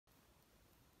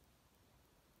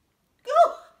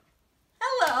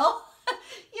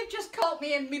got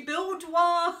me in my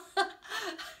boudoir.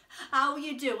 How are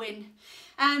you doing?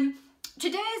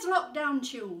 Today's lockdown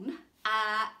tune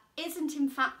isn't in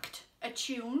fact a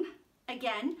tune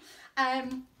again.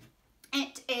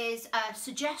 It is a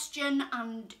suggestion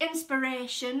and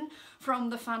inspiration from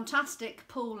the fantastic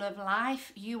pool of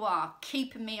life. You are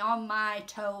keeping me on my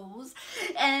toes.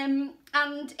 And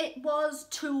it was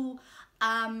to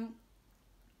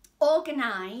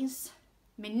organise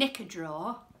my knicker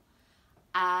drawer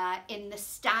in the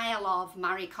style of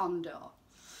Marie Kondo.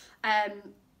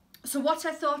 So what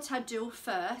I thought I'd do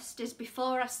first is,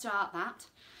 before I start that,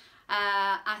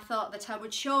 I thought that I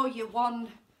would show you one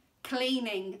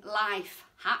cleaning life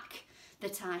hack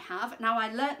that I have. Now,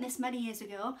 I learnt this many years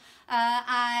ago.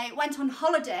 I went on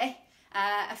holiday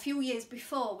a few years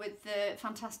before with the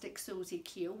fantastic Susie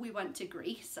Q. We went to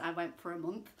Greece. I went for a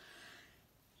month.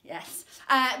 Yes.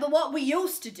 But what we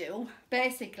used to do,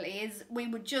 basically, is we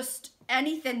would just,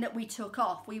 anything that we took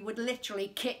off, we would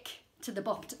literally kick to the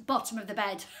bottom of the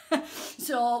bed.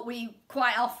 So we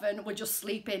quite often were just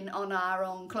sleeping on our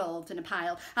own clothes in a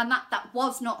pile, and that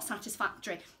was not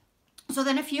satisfactory. So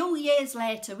then a few years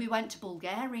later we went to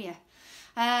Bulgaria,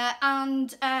 and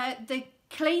the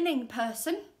cleaning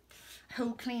person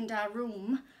who cleaned our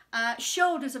room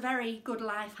showed us a very good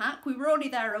life hack. We were only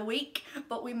there a week,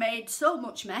 but we made so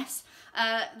much mess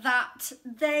that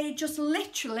they just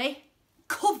literally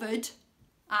covered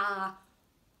our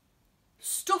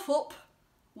stuff up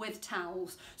with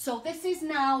towels. So this is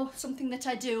now something that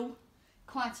I do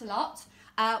quite a lot.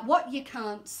 What you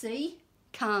can't see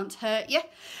can't hurt you.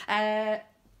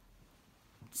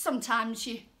 Sometimes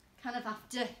you kind of have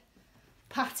to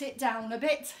pat it down a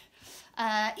bit.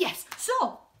 Yes,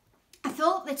 so I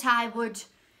thought that I would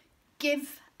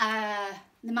give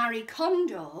the Marie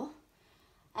Kondo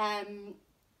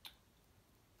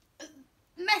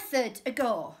method a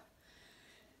go.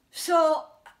 So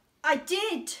I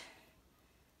did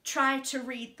try to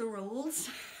read the rules,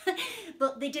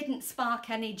 but they didn't spark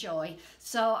any joy,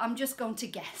 so I'm just going to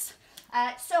guess.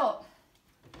 So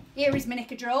here is my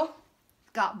knicker drawer.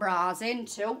 Got bras in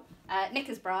too,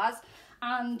 Knickers bras,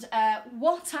 and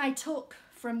what I took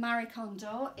from Marie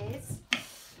Kondo is,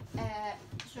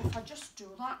 so if I just do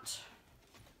that,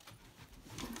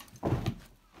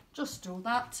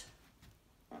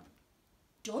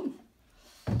 done.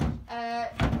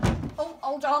 Oh,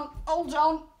 hold on.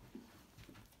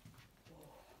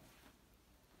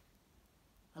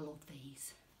 I love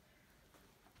these.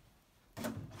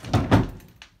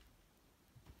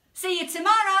 See you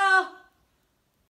tomorrow.